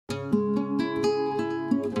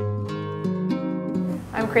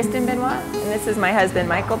Kristen Benoit, and this is my husband,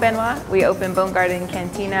 Michael Benoit. We opened Bonegarden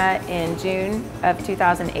Cantina in June of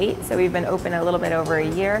 2008, so we've been open a little bit over a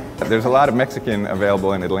year. There's a lot of Mexican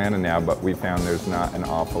available in Atlanta now, but we found there's not an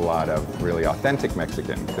awful lot of really authentic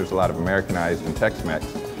Mexican. There's a lot of Americanized and Tex-Mex,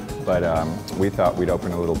 but we thought we'd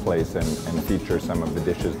open a little place and feature some of the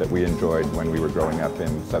dishes that we enjoyed when we were growing up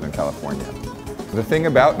in Southern California. The thing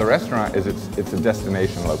about the restaurant is it's a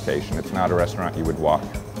destination location. It's not a restaurant you would walk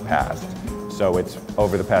past. So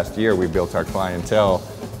over the past year, we built our clientele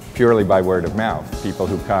purely by word of mouth. People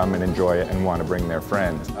who come and enjoy it and want to bring their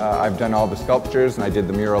friends. I've done all the sculptures and I did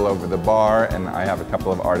the mural over the bar, and I have a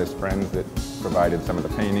couple of artist friends that provided some of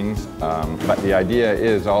the paintings. But the idea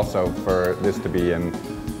is also for this to be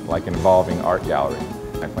like an evolving art gallery.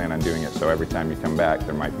 I plan on doing it so every time you come back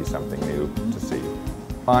there might be something new to see.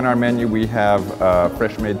 On our menu we have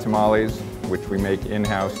fresh made tamales, which we make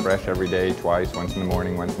in-house fresh every day, twice, once in the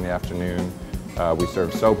morning, once in the afternoon. We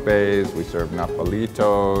serve sopes, we serve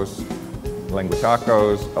napolitos, lengua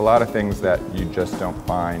tacos, a lot of things that you just don't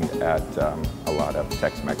find at a lot of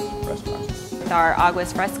Tex-Mex restaurants. Our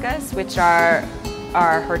aguas frescas, which are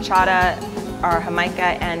our horchata, our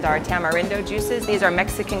jamaica, and our tamarindo juices. These are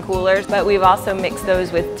Mexican coolers, but we've also mixed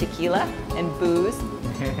those with tequila and booze.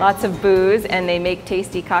 Lots of booze, and they make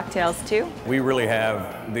tasty cocktails too. We really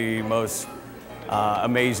have the most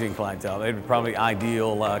amazing clientele. They're probably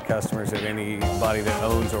ideal customers that anybody that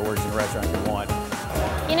owns or works in a restaurant could want.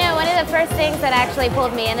 You know, one of the first things that actually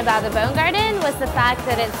pulled me in about the Bonegarden was the fact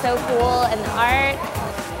that it's so cool, and the art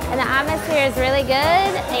and the atmosphere is really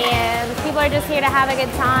good, and people are just here to have a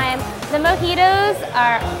good time. The mojitos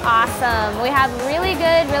are awesome. We have really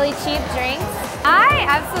good, really cheap drinks. I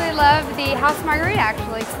absolutely love the house margarita,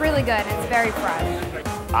 actually. It's really good. It's very fresh.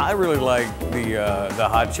 I really like the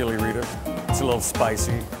hot chili Rita. It's a little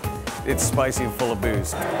spicy. It's spicy and full of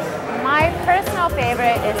booze. My personal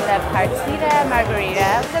favorite is the partida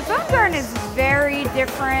margarita. The Bonegarden is very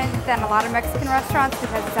different than a lot of Mexican restaurants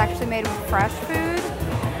because it's actually made with fresh food.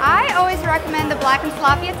 I always recommend the blackened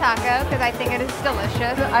tilapia taco because I think it is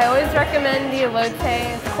delicious. I always recommend the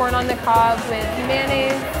elote, corn on the cob with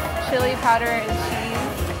mayonnaise, chili powder, and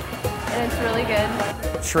cheese, and it's really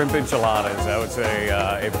good. Shrimp enchiladas, I would say.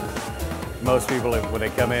 If most people, when they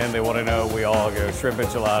come in, they want to know, we all go shrimp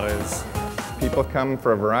enchiladas. People come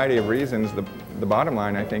for a variety of reasons. The bottom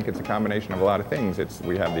line, I think, it's a combination of a lot of things.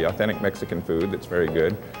 We have the authentic Mexican food that's very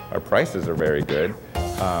good. Our prices are very good.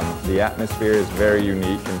 The atmosphere is very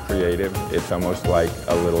unique and creative. It's almost like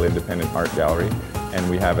a little independent art gallery. And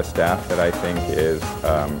we have a staff that I think is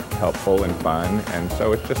helpful and fun. And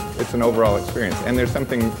so it's an overall experience. And there's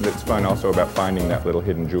something that's fun also about finding that little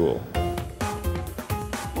hidden jewel.